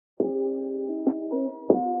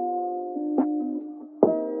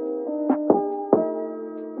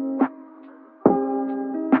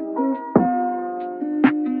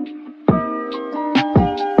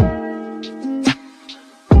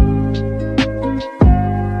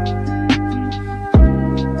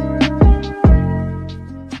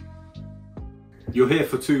here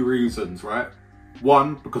for two reasons, right?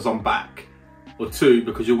 One, because I'm back, or two,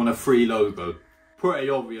 because you want a free logo. Pretty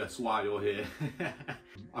obvious why you're here.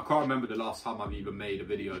 I can't remember the last time I've even made a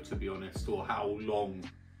video, to be honest, or how long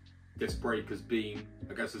this break has been.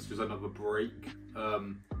 I guess it's just another break.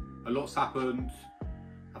 A lot's happened.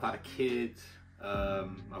 I've had a kid. I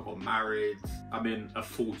got married. I'm in a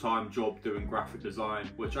full-time job doing graphic design,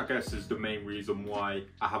 which I guess is the main reason why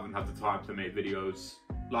I haven't had the time to make videos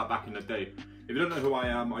like back in the day. If you don't know who I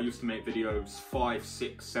am, I used to make videos 5,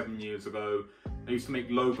 6, 7 years ago. I used to make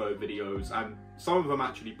logo videos, and some of them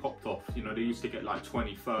actually popped off. You know, they used to get like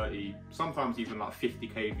 20, 30, sometimes even like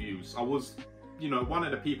 50k views. I was, you know, one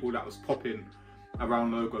of the people that was popping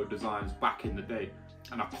around logo designs back in the day.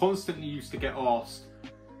 And I constantly used to get asked,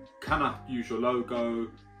 can I use your logo?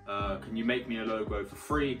 Can you make me a logo for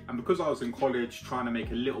free? And because I was in college trying to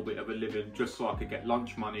make a little bit of a living just so I could get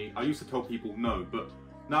lunch money, I used to tell people no. But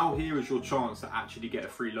now here is your chance to actually get a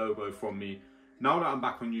free logo from me. Now that I'm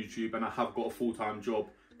back on YouTube and I have got a full-time job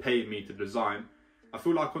paying me to design, I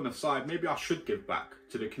feel like on the side, maybe I should give back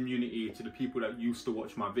to the community, to the people that used to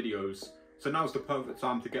watch my videos. So now's the perfect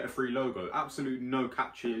time to get a free logo. Absolutely no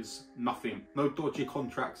catches, nothing. No dodgy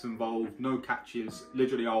contracts involved, no catches.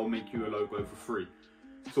 Literally, I'll make you a logo for free.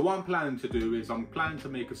 So what I'm planning to do is I'm planning to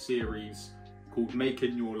make a series called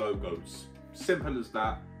Making Your Logos. Simple as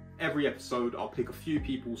that. Every episode, I'll pick a few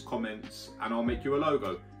people's comments and I'll make you a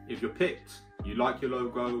logo. If you're picked, you like your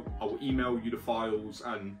logo, I will email you the files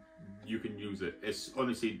and you can use it. It's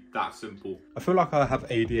honestly that simple. I feel like I have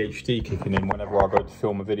ADHD kicking in whenever I go to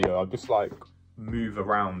film a video. I just like move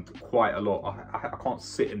around quite a lot. I can't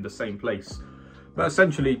sit in the same place. But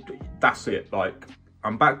essentially, that's it. Like,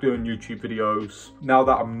 I'm back doing YouTube videos. Now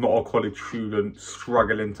that I'm not a college student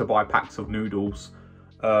struggling to buy packs of noodles.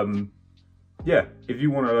 Yeah, if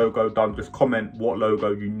you want a logo done, just comment what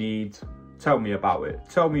logo you need. Tell me about it.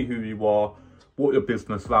 Tell me who you are, what your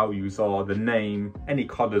business values are, the name, any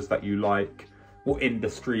colours that you like, what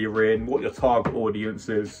industry you're in, what your target audience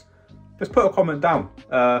is. Just put a comment down.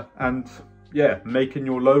 And yeah, making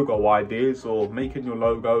your logo ideas or making your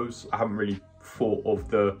logos. I haven't really thought of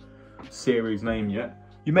the series name yet.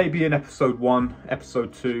 You may be in episode 1,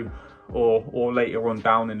 episode 2, or later on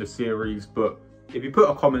down in the series, but if you put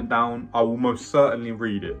a comment down, I will most certainly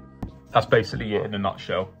read it. That's basically it in a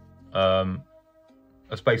nutshell.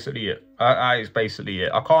 That's basically it. It's basically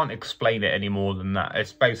it. I can't explain it any more than that.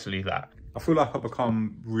 It's basically that. I feel like I've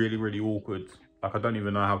become really, really awkward. Like, I don't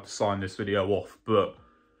even know how to sign this video off, but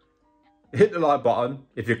hit the like button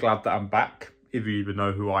if you're glad that I'm back, if you even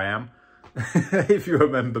know who I am. If you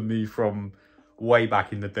remember me from way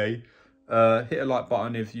back in the day. Hit a like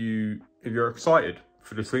button if you're excited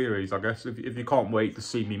for the series, I guess. If you can't wait to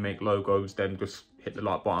see me make logos, then just hit the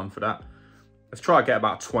like button for that. Let's try to get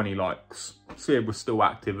about 20 likes. See if we're still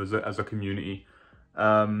active as a community.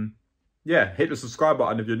 Yeah, hit the subscribe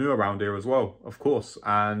button if you're new around here as well, of course.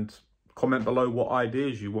 And comment below what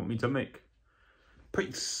ideas you want me to make.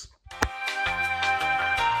 Peace.